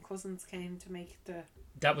darling cousins came to make the...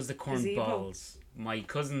 That was the corn Gazebo. balls. My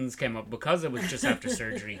cousins came up because it was just after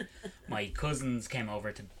surgery. My cousins came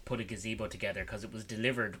over to put a gazebo together because it was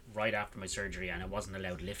delivered right after my surgery, and I wasn't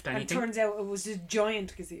allowed to lift And it anything. turns out it was a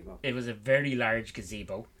giant gazebo. It was a very large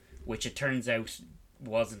gazebo, which it turns out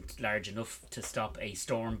wasn't large enough to stop a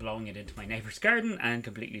storm blowing it into my neighbour's garden and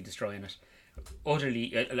completely destroying it.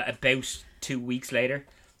 Utterly, about 2 weeks later,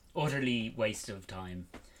 utterly waste of time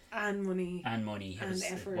And money. and money. And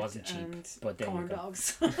effort. It wasn't cheap, and but there corn you go.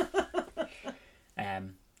 dogs.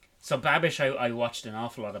 So Babish, I watched an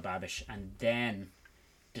awful lot of Babish, and then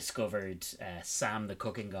discovered Sam the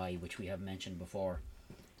Cooking Guy, which we have mentioned before.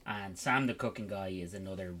 And Sam the Cooking Guy is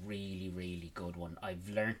another really, really good one. I've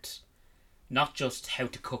learnt not just how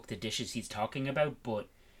to cook the dishes he's talking about, but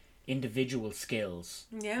individual skills,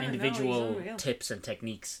 Yeah, individual no, he's unreal. tips and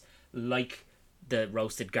techniques, like the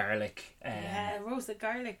roasted garlic. Yeah, roasted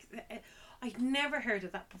garlic. I'd never heard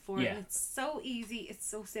of that before. Yeah. And it's so easy, it's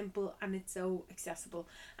so simple, and it's so accessible.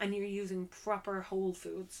 And you're using proper whole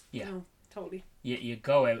foods. Yeah. You know, totally. You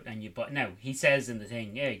go out and you buy. Now he says in the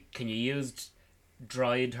thing, yeah, can you use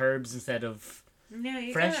dried herbs instead of Yeah,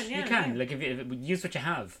 you fresh. can. Yeah, you can yeah. like if you use what you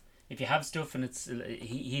have. If you have stuff and it's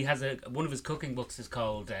he has one of his cooking books is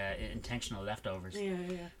called Intentional Leftovers. Yeah,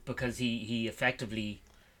 yeah. Because he effectively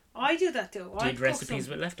I do that too. did recipes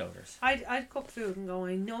with leftovers. I'd cook food and go,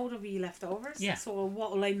 I know there'll be leftovers. Yeah. So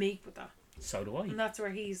what will I make with that? So do I. And that's where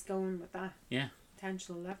he's going with that. Yeah.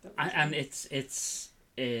 Intentional leftovers. And it's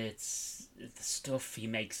the stuff he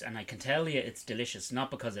makes, and I can tell you it's delicious. Not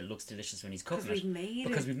because it looks delicious when he's cooking it,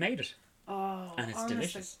 because we've made it. Oh, and it's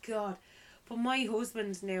delicious. God. But my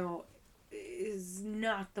husband now is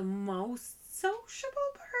not the most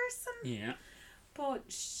sociable person. Yeah.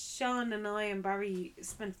 But Sean and I and Barry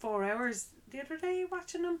spent 4 hours the other day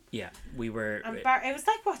watching him. Yeah, we were. And it was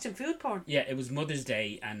like watching food porn. Yeah, it was Mother's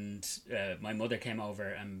Day, and my mother came over,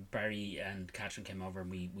 and Barry and Catherine came over,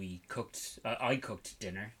 and we cooked. I cooked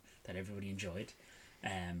dinner that everybody enjoyed.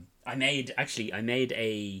 I made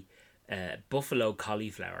a buffalo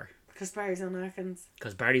cauliflower. Because Barry's on Atkins.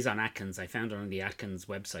 Because Barry's on Atkins. I found it on the Atkins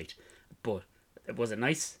website. But was it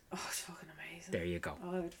nice? Oh, it's fucking amazing. There you go.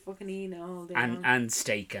 Oh, I would fucking eat it all day and long. and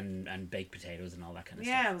steak and baked potatoes and all that kind of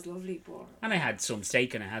stuff. Yeah, it was lovely, but... And I had some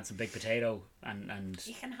steak and I had some baked potato and...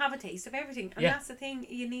 You can have a taste of everything. And that's the thing,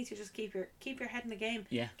 you need to just keep your head in the game.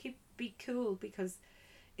 Yeah. Be cool, because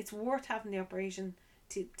it's worth having the operation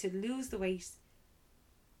to lose the weight,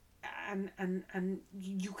 and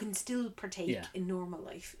you can still partake in normal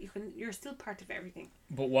life. You're still part of everything.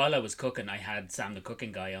 But while I was cooking, I had Sam the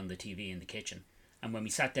cooking guy on the TV in the kitchen, and when we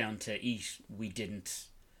sat down to eat, we didn't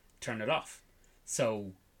turn it off.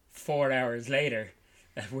 So 4 hours later,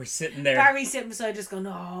 we're sitting there. Barry's sitting beside us going,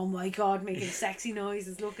 oh my God, making sexy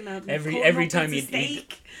noises, looking at me. Every time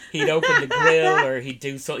he'd open the grill, or he'd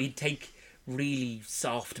take really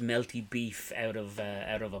soft melty beef out of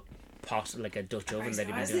a pot, like a Dutch oven that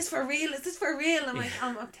he'd been doing. Is this for real? I'm like,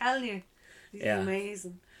 I'm telling you, this is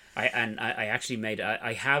amazing. I actually made.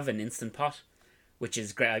 I have an Instant Pot, which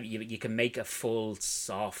is great. You can make a full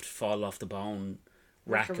soft fall off the bone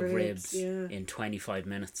rack of ribs in 25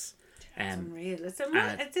 minutes. It's unreal.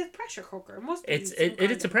 It's a pressure cooker. It must be.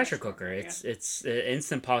 It's a pressure cooker. It's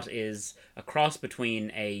Instant Pot is a cross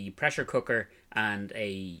between a pressure cooker and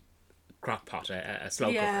a crock pot, a slow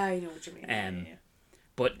cooker. Yeah, I know what you mean.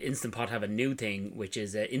 But Instant Pot have a new thing, which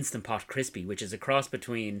is a Instant Pot Crispy, which is a cross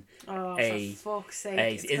between for fuck's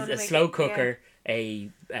sake, a slow cooker,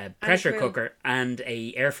 a pressure cooker, and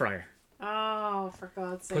a air fryer. Oh, for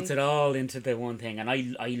God's sake! Puts it all into the one thing, and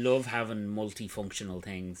I love having multifunctional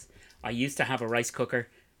things. I used to have a rice cooker.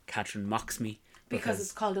 Catherine mocks me because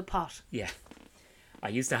it's called a pot. Yeah, I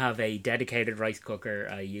used to have a dedicated rice cooker.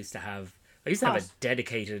 I used to have a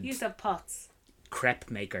dedicated. You used to have pots. Crepe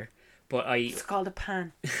maker, but it's called a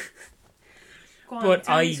pan. Go on,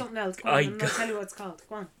 tell me something else. Go on, I'll tell you what it's called.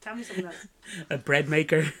 Go on, tell me something else. A bread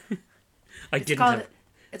maker. It's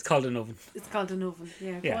called an oven. It's called an oven.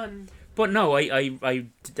 Yeah. Go on. But no, I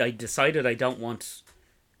decided I don't want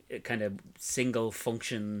kind of single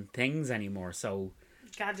function things anymore. So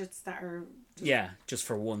gadgets that are just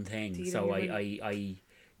for one thing. So I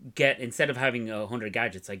get, instead of having 100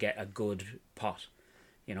 gadgets, I get a good pot.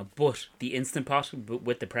 You know, but the Instant Pot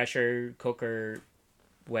with the pressure cooker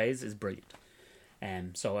ways is brilliant.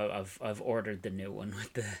 So I've ordered the new one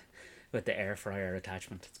with the air fryer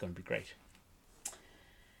attachment. It's going to be great.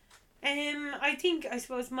 I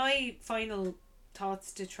suppose my final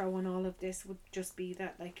thoughts to throw on all of this would just be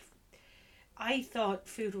that, like, I thought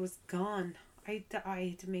food was gone. I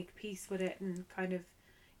had to make peace with it and kind of,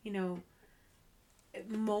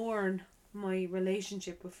 mourn my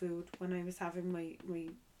relationship with food when I was having my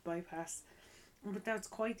bypass. But that's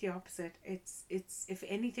quite the opposite. It's if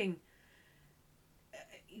anything,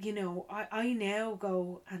 I now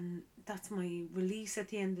go, and that's my release at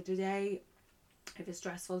the end of the day. I have a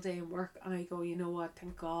stressful day in work, and I go, you know what,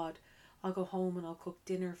 thank God, I'll go home and I'll cook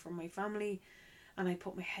dinner for my family, and I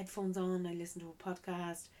put my headphones on, I listen to a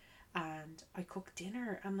podcast, and I cook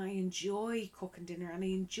dinner, and I enjoy cooking dinner, and I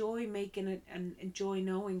enjoy making it, and enjoy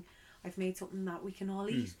knowing I've made something that we can all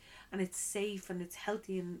eat, and it's safe, and it's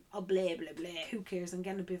healthy, and blah blah blah, who cares? I'm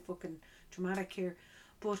getting a bit fucking dramatic here,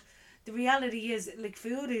 but the reality is, like,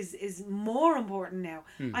 food is more important now.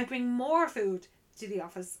 I bring more food to the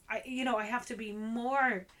office. I have to be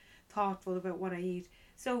more thoughtful about what I eat.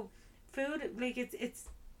 So food, like,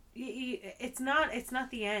 it's not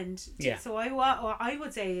the end. Yeah. So what I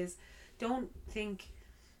would say is, don't think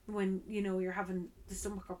when you're having the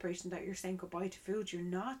stomach operation that you're saying goodbye to food. You're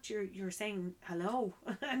not. You're saying hello,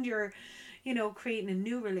 and you're creating a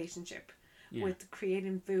new relationship with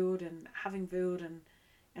creating food and having food and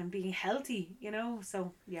being healthy,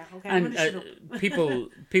 so okay. And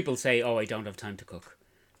people say, "Oh, I don't have time to cook,"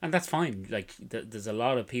 And that's fine. Like, there's a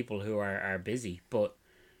lot of people who are busy, but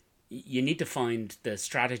you need to find the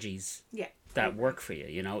strategies that work for you.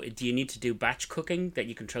 You know, do you need to do batch cooking that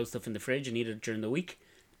you can throw stuff in the fridge and eat it during the week?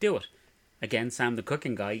 Do it. Again, Sam the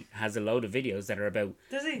cooking guy has a load of videos that are about.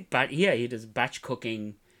 Does he? He does batch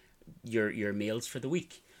cooking your meals for the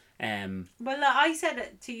week. Well, I said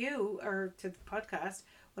it to you or to the podcast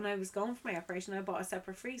when I was going for my operation. I bought a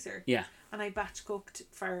separate freezer. Yeah. And I batch cooked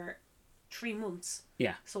for 3 months.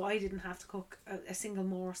 Yeah. So I didn't have to cook a single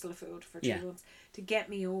morsel of food for 3 months to get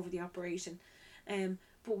me over the operation.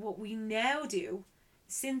 But what we now do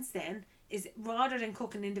since then is, rather than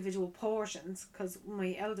cooking individual portions, because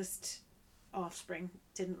my eldest offspring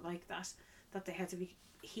didn't like that they had to be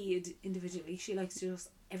heated individually. She likes to just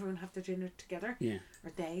everyone have their dinner together. Yeah.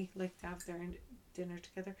 Or they like to have their dinner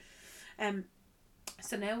together.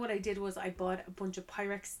 So now what I did was I bought a bunch of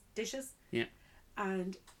Pyrex dishes. Yeah.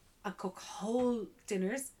 And I cook whole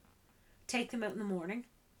dinners, take them out in the morning,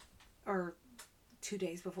 or 2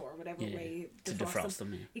 days before, whatever way to defrost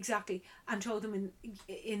them. Yeah. Exactly, and throw them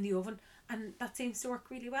in the oven, and that seems to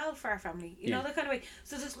work really well for our family. You know, that kind of way.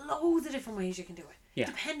 So there's loads of different ways you can do it. Yeah.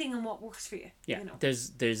 Depending on what works for you. Yeah. You know.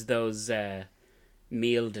 There's those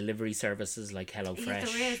meal delivery services like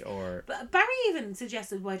HelloFresh or. But Barry even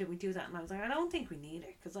suggested, why don't we do that? And I was like, I don't think we need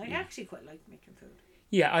it, because I actually quite like making food.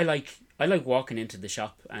 Yeah, I like walking into the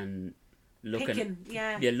shop and looking at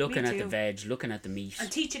the veg, looking at the meat,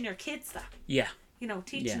 and teaching your kids that. Yeah. You know,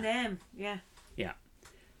 teaching them. Yeah. Yeah.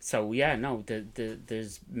 So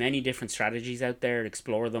there's many different strategies out there.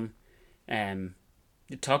 Explore them.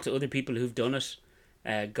 Talk to other people who've done it.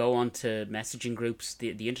 Go on to messaging groups.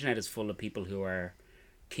 The internet is full of people who are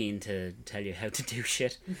keen to tell you how to do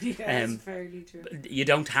shit. Yeah, that's fairly true. You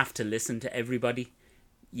don't have to listen to everybody.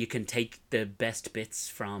 You can take the best bits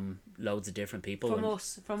from loads of different people. From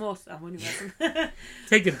us. I'm only messing.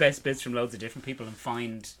 Take the best bits from loads of different people and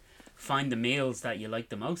find the meals that you like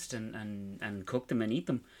the most and cook them and eat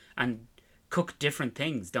them. And cook different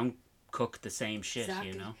things. Don't cook the same shit,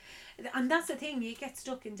 exactly. You know. And that's the thing, you get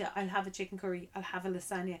stuck into, I'll have a chicken curry, I'll have a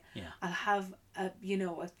lasagna, I'll have a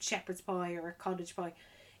shepherd's pie or a cottage pie.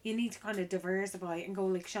 You need to kind of diversify and go,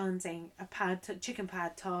 like Sean saying, chicken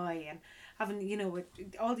pad thai, and having,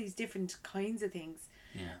 all these different kinds of things.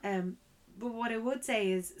 Yeah. But what I would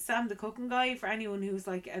say is, Sam the cooking guy, for anyone who's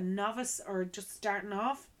like a novice or just starting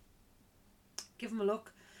off, give him a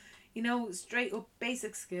look. Straight up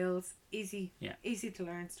basic skills, easy to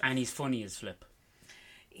learn stuff. And he's funny as flip.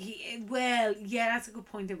 That's a good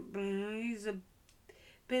point. He's a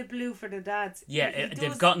bit blue for the dads. Yeah,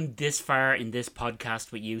 they've gotten this far in this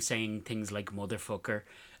podcast with you saying things like motherfucker.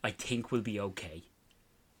 I think we'll be okay.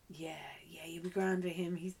 Yeah, you'll be grand with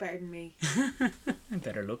him. He's better than me.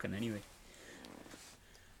 Better looking anyway.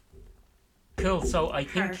 Cool. So I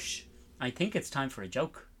think it's time for a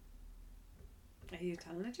joke. Are you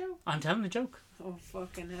telling a joke? I'm telling a joke. Oh,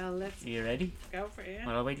 fucking hell. Are you ready? Go for it.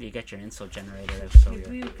 Well, I'll wait till you get your insult generator out. So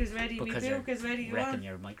your book is ready. My book is ready. You're wrecking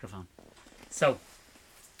your microphone. So,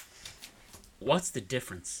 what's the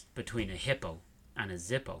difference between a hippo and a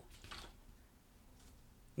Zippo?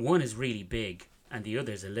 One is really big and the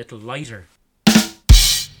other's a little lighter.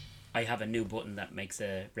 I have a new button that makes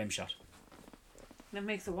a rim shot. That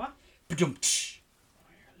makes a what? Ba-dum-tsh.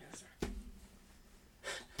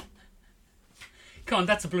 Come on,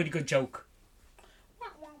 that's a bloody good joke.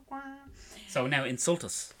 So now insult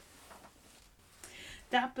us.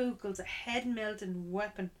 That bookle's a head-melting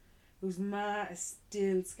weapon whose ma is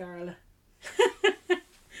still Scarlet.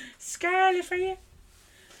 Scarlet for you?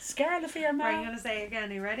 Scarlet for your ma? Right, I'm going to say it again.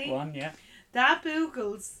 Are you ready? One, yeah. That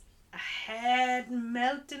bookle's a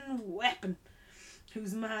head-melting weapon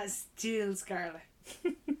whose ma is still Scarlet.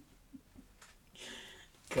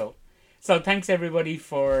 Cool. So thanks everybody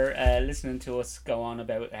for listening to us go on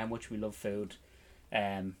about how much we love food.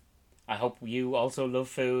 I hope you also love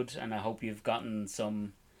food, and I hope you've gotten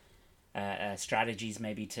some strategies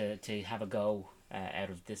maybe to have a go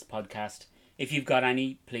out of this podcast. If you've got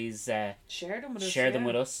any, please share them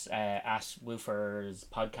with us. At Woofers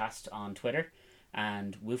Podcast on Twitter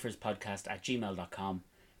and wooferspodcast@gmail.com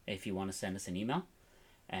if you want to send us an email.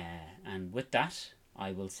 And with that,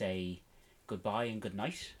 I will say goodbye and good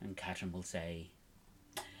night, and Catherine will say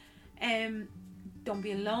don't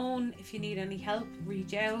be alone. If you need any help,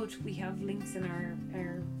 reach out. We have links in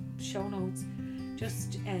our show notes.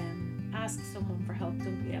 Just ask someone for help.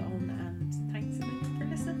 Don't be alone. And thanks a million for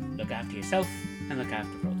listening. Look after yourself and look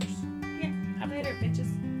after others. Yeah. Later, bitches.